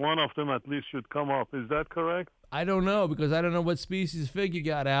 One of them at least should come up. Is that correct? I don't know, because I don't know what species fig you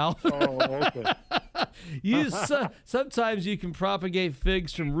got, Al. Oh, okay. Sometimes you can propagate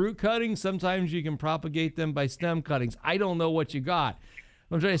figs from root cuttings. Sometimes you can propagate them by stem cuttings. I don't know what you got.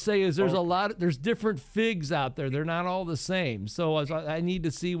 What I'm trying to say is there's different figs out there. They're not all the same. So I need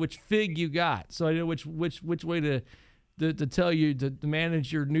to see which fig you got, so I know which way to tell you to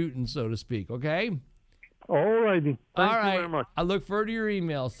manage your Newton, so to speak. Okay. All righty. Thank you very much. I look forward to your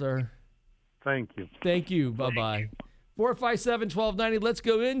email, sir. Thank you. Thank you. Bye-bye. 457-1290. Let's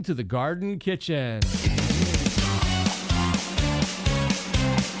go into the Garden Kitchen.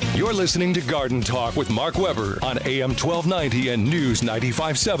 You're listening to Garden Talk with Mark Weber on AM 1290 and News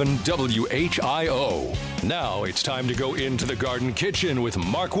 95.7 WHIO. Now it's time to go into the Garden Kitchen with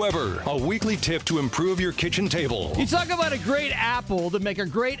Mark Weber, a weekly tip to improve your kitchen table. You talk about a great apple to make a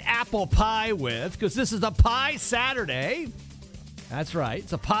great apple pie with, because this is a Pie Saturday. That's right,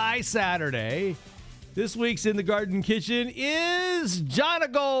 it's a Pie Saturday. This week's In the Garden Kitchen is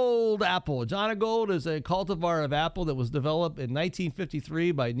Jonagold apple. Jonagold is a cultivar of apple that was developed in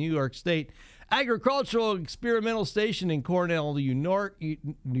 1953 by New York State Agricultural Experimental Station in Cornell, New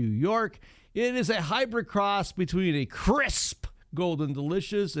York. It is a hybrid cross between a crisp Golden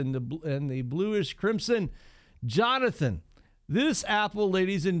Delicious and the bluish crimson Jonathan. This apple,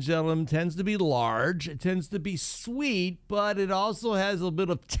 ladies and gentlemen, tends to be large. It tends to be sweet, but it also has a bit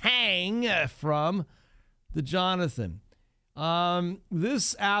of tang from the Jonathan.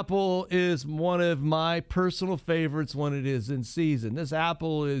 This apple is one of my personal favorites when it is in season. This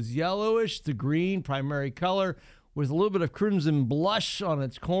apple is yellowish to green, primary color, with a little bit of crimson blush on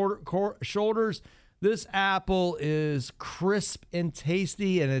its shoulders. This apple is crisp and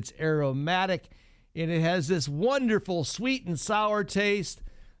tasty, and it's aromatic, and it has this wonderful sweet and sour taste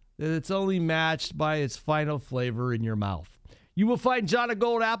that it's only matched by its final flavor in your mouth. You will find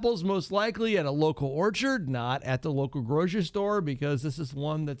Jonagold apples most likely at a local orchard, not at the local grocery store, because this is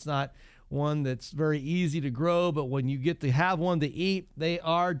one that's not one that's very easy to grow, but when you get to have one to eat, they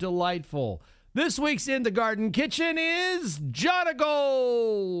are delightful. This week's In the Garden Kitchen is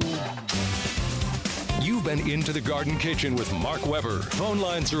Jonagold. You've been into the Garden Kitchen with Mark Weber. Phone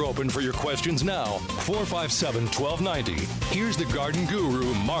lines are open for your questions now. 457-1290. Here's the garden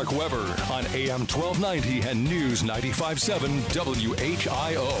guru, Mark Weber, on AM 1290 and News 95.7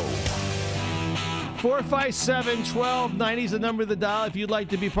 WHIO. 457-1290 is the number of the dial if you'd like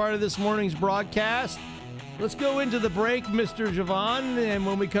to be part of this morning's broadcast. Let's go into the break, Mr. Javon, and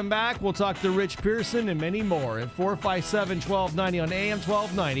when we come back, we'll talk to Rich Pearson and many more at 457-1290 on AM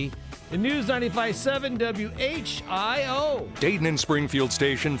 1290. In News 95.7 WHIO. Dayton and Springfield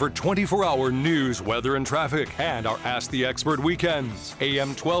station for 24-hour news, weather, and traffic, and our Ask the Expert weekends. AM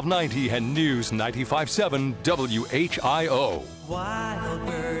 1290 and News 95.7 WHIO. Wild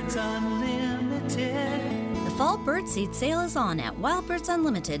Birds Unlimited. The fall birdseed sale is on at Wild Birds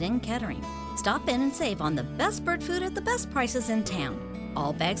Unlimited in Kettering. Stop in and save on the best bird food at the best prices in town.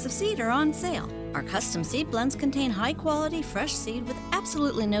 All bags of seed are on sale. Our custom seed blends contain high-quality, fresh seed with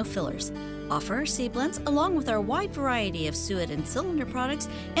absolutely no fillers. Offer our seed blends along with our wide variety of suet and cylinder products,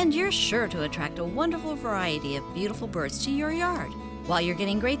 and you're sure to attract a wonderful variety of beautiful birds to your yard. While you're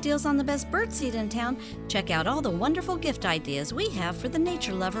getting great deals on the best bird seed in town, check out all the wonderful gift ideas we have for the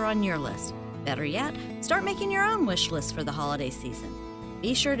nature lover on your list. Better yet, start making your own wish list for the holiday season.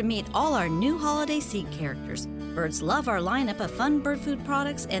 Be sure to meet all our new holiday seed characters. Birds love our lineup of fun bird food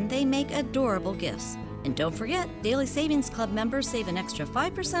products, and they make adorable gifts. And don't forget, Daily Savings Club members save an extra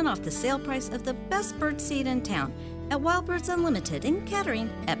 5% off the sale price of the best bird seed in town at Wild Birds Unlimited in Kettering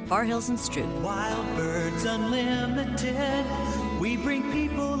at Far Hills and Stroop. Wild Birds Unlimited. We bring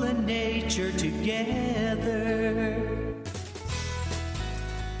people and nature together.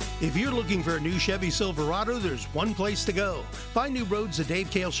 If you're looking for a new Chevy Silverado, there's one place to go. Find new roads at Dave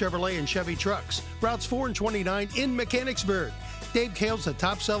Kale Chevrolet and Chevy Trucks, routes 4 and 29 in Mechanicsburg. Dave Kale's the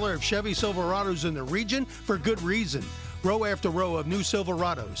top seller of Chevy Silverados in the region for good reason. Row after row of new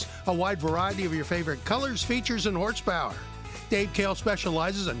Silverados, a wide variety of your favorite colors, features, and horsepower. Dave Kale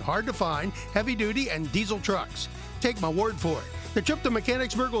specializes in hard-to-find, heavy-duty, and diesel trucks. Take my word for it. The trip to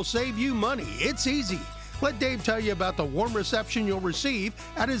Mechanicsburg will save you money. It's easy. Let Dave tell you about the warm reception you'll receive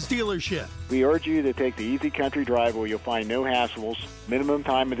at his dealership. We urge you to take the easy country drive where you'll find no hassles, minimum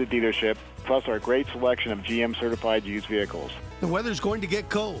time at the dealership, plus our great selection of GM-certified used vehicles. The weather's going to get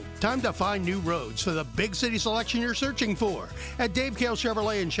cold. Time to find new roads for the big city selection you're searching for at Dave Kale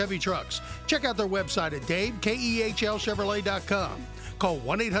Chevrolet and Chevy Trucks. Check out their website at DaveKehlChevrolet.com. Call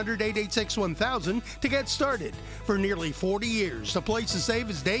 1-800-886-1000 to get started. For nearly 40 years, the place to save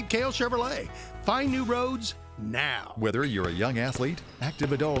is Dave Kale Chevrolet. Find new roads now. Whether you're a young athlete,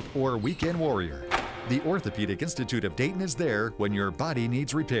 active adult, or weekend warrior, the Orthopedic Institute of Dayton is there when your body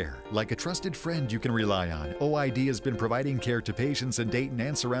needs repair. Like a trusted friend you can rely on, OID has been providing care to patients in Dayton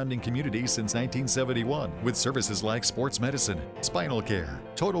and surrounding communities since 1971 with services like sports medicine, spinal care,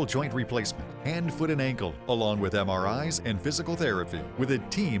 total joint replacement, hand, foot, and ankle, along with MRIs and physical therapy, with a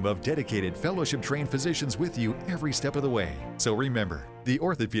team of dedicated fellowship-trained physicians with you every step of the way. So remember, the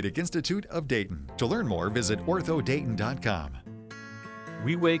Orthopedic Institute of Dayton. To learn more, visit orthodayton.com.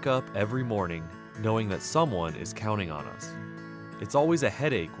 We wake up every morning knowing that someone is counting on us. It's always a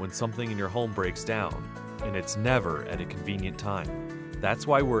headache when something in your home breaks down, and it's never at a convenient time. That's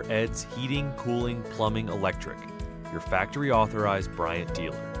why we're Ed's Heating, Cooling, Plumbing, Electric, your factory-authorized Bryant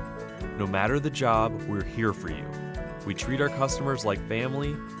dealer. No matter the job, we're here for you. We treat our customers like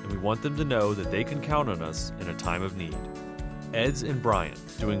family, and we want them to know that they can count on us in a time of need. Ed's and Bryant,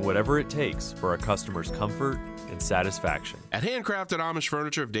 doing whatever it takes for our customers' comfort and satisfaction. At Handcrafted Amish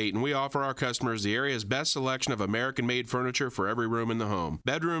Furniture of Dayton, we offer our customers the area's best selection of American-made furniture for every room in the home.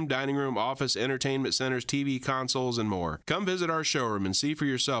 Bedroom, dining room, office, entertainment centers, TV, consoles, and more. Come visit our showroom and see for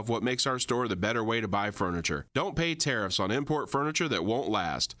yourself what makes our store the better way to buy furniture. Don't pay tariffs on import furniture that won't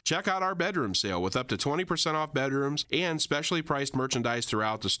last. Check out our bedroom sale with up to 20% off bedrooms and specially priced merchandise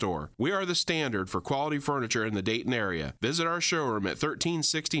throughout the store. We are the standard for quality furniture in the Dayton area. Visit our showroom at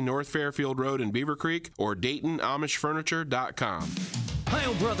 1360 North Fairfield Road in Beaver Creek or DaytonAmishFurniture.com.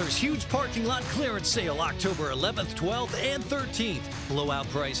 Heil Brothers huge parking lot clearance sale October 11th, 12th, and 13th. Blowout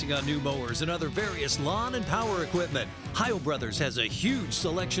pricing on new mowers and other various lawn and power equipment. Heil Brothers has a huge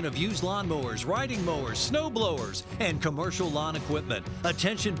selection of used lawn mowers, riding mowers, snow blowers, and commercial lawn equipment.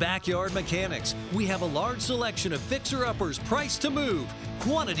 Attention backyard mechanics. We have a large selection of fixer-uppers priced to move.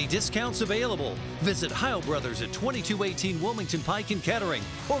 Quantity discounts available. Visit Heil Brothers at 2218 Wilmington Pike in Kettering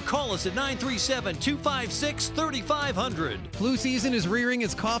or call us at 937-256-3500. Flu season is rearing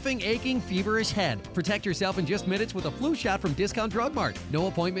its coughing, aching, feverish head. Protect yourself in just minutes with a flu shot from Discount Drug Mart. No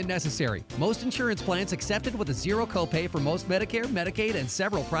appointment necessary. Most insurance plans accepted with a zero copay for most Medicare, Medicaid, and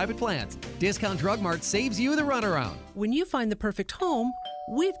several private plans. Discount Drug Mart saves you the runaround. When you find the perfect home,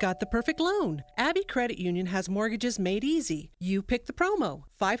 we've got the perfect loan. Abbey Credit Union has mortgages made easy. You pick the promo,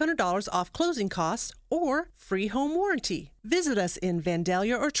 $500 off closing costs or free home warranty. Visit us in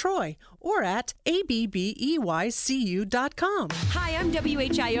Vandalia or Troy or at abbeycu.com. Hi, I'm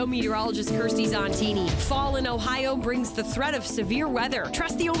WHIO meteorologist Kirsty Zontini. Fall in Ohio brings the threat of severe weather.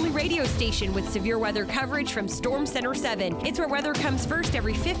 Trust the only radio station with severe weather coverage from Storm Center 7. It's where weather comes first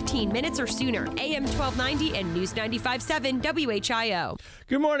every 15 minutes or sooner. AM 1290 and News 95.7 WHIO.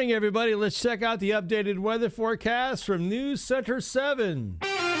 Good morning, everybody. Let's check out the updated weather forecast from News Center 7.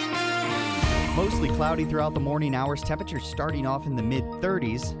 Mostly cloudy throughout the morning hours. Temperatures starting off in the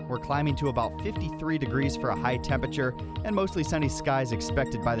mid-30s. We're climbing to about 53 degrees for a high temperature, and mostly sunny skies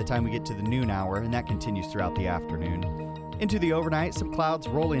expected by the time we get to the noon hour, and that continues throughout the afternoon. Into the overnight, some clouds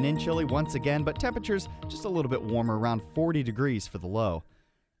rolling in chilly once again, but temperatures just a little bit warmer, around 40 degrees for the low.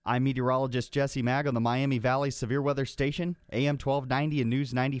 I'm meteorologist Jesse Mag on the Miami Valley Severe Weather Station, AM 1290 and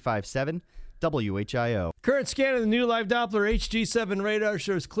News 95.7. WHIO. Current scan of the new live Doppler HG7 radar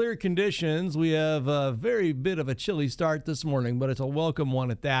shows clear conditions. We have a very bit of a chilly start this morning, but it's a welcome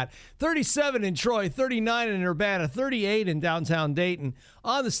one at that. 37 in Troy, 39 in Urbana, 38 in downtown Dayton.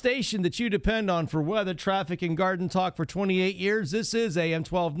 On the station that you depend on for weather, traffic, and garden talk for 28 years, this is AM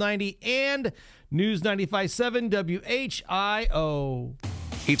 1290 and News 95.7 WHIO.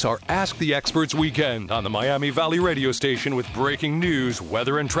 It's our Ask the Experts weekend on the Miami Valley radio station with breaking news,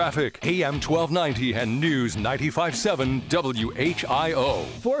 weather, and traffic. AM 1290 and News 95.7 WHIO.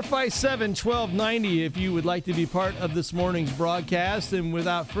 457-1290 if you would like to be part of this morning's broadcast. And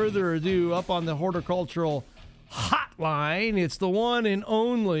without further ado, up on the horticultural hotline, it's the one and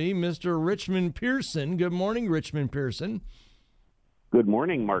only Mr. Richmond Pearson. Good morning, Richmond Pearson. Good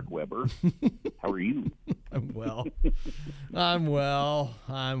morning, Mark Weber. How are you? I'm well. I'm well.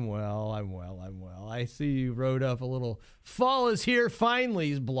 I see you wrote up a little Fall is Here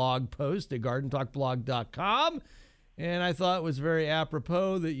Finally's blog post at gardentalkblog.com. And I thought it was very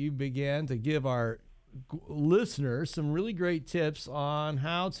apropos that you began to give our listeners some really great tips on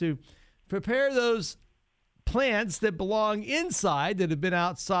how to prepare those plants that belong inside that have been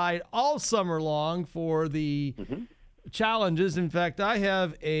outside all summer long for the challenges. In fact, I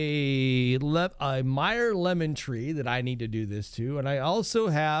have a Meyer lemon tree that I need to do this to. And I also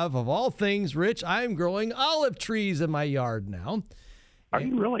have, of all things, Rich, I'm growing olive trees in my yard now. Are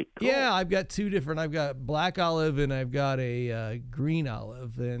you really? Cool. Yeah, I've got two different. I've got black olive and I've got a green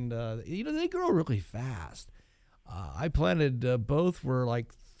olive. And, they grow really fast. I planted both were like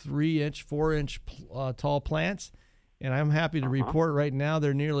 3-inch, 4-inch tall plants. And I'm happy to report right now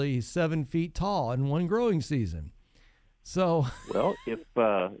they're nearly 7 feet tall in one growing season. So well, if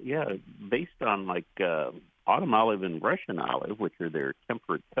based on like autumn olive and Russian olive, which are their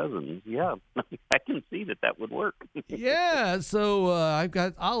temperate cousins, I can see that would work. Yeah, so I've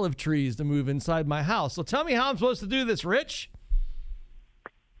got olive trees to move inside my house. So tell me how I'm supposed to do this, Rich.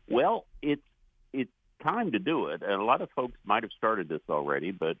 Well, it's time to do it, and a lot of folks might have started this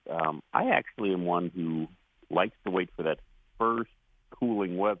already, but I actually am one who likes to wait for that first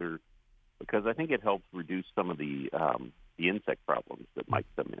cooling weather because I think it helps reduce some of the insect problems that might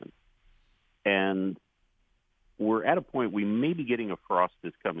come in. And we're at a point we may be getting a frost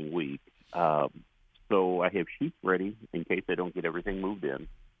this coming week. So I have sheets ready in case I don't get everything moved in.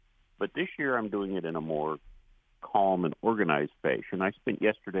 But this year I'm doing it in a more calm and organized fashion. I spent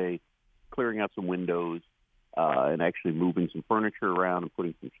yesterday clearing out some windows and actually moving some furniture around and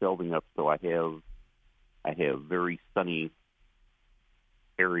putting some shelving up. So I have very sunny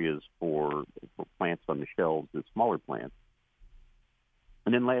areas for plants on the shelves, the smaller plants.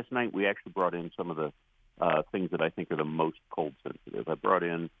 And then last night we actually brought in some of the things that I think are the most cold sensitive. I brought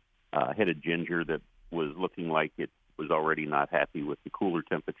in a head of ginger that was looking like it was already not happy with the cooler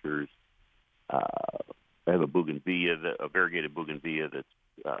temperatures. I have a variegated bougainvillea that's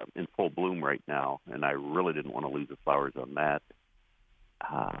in full bloom right now, and I really didn't want to lose the flowers on that.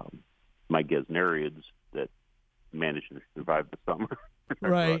 My gesneriads that managed to survive the summer.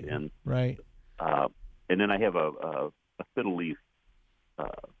 Right. And then I have a fiddle leaf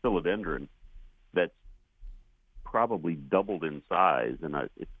philodendron that's probably doubled in size, and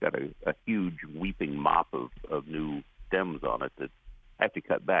it's got a huge weeping mop of new stems on it that I have to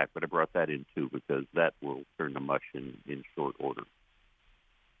cut back, but I brought that in too because that will turn to mush in short order.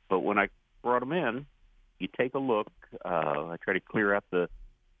 But when I brought them in, you take a look. I try to clear out the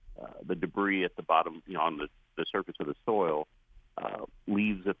debris at the bottom, on the surface of the soil,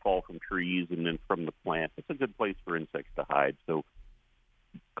 leaves that fall from trees and then from the plant. It's a good place for insects to hide. So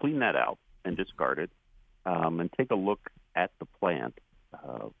clean that out and discard it, and take a look at the plant.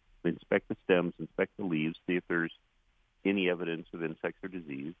 Inspect the stems, inspect the leaves, see if there's any evidence of insects or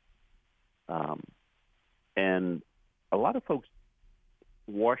disease. And a lot of folks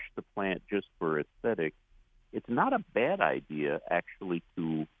wash the plant just for aesthetic. It's not a bad idea, actually,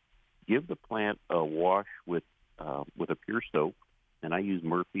 to give the plant a wash with a pure soap, and I use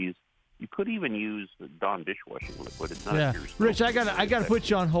Murphy's. You could even use Dawn dishwashing liquid. It's not a pure soap. Rich, I gotta put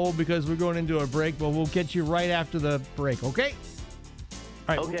you on hold because we're going into a break, but we'll get you right after the break, okay?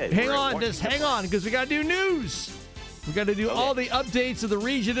 All right, okay. Hang on, because we got to do news. We got to do all the updates of the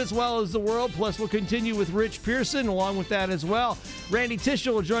region as well as the world. Plus, we'll continue with Rich Pearson along with that as well. Randy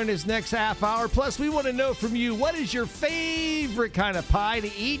Tischel will join us next half hour. Plus, we want to know from you, what is your favorite kind of pie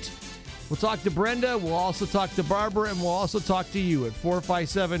to eat? We'll talk to Brenda. We'll also talk to Barbara, and we'll also talk to you at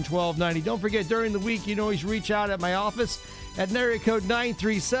 457-1290. Don't forget, during the week, you can always reach out at my office at area code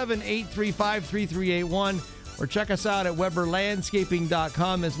 937-835-3381. Or check us out at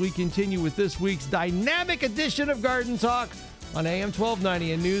WeberLandscaping.com as we continue with this week's dynamic edition of Garden Talk on AM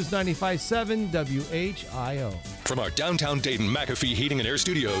 1290 and News 95.7 WHIO. From our downtown Dayton McAfee Heating and Air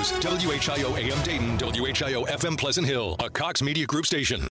Studios, WHIO AM Dayton, WHIO FM Pleasant Hill, a Cox Media Group station.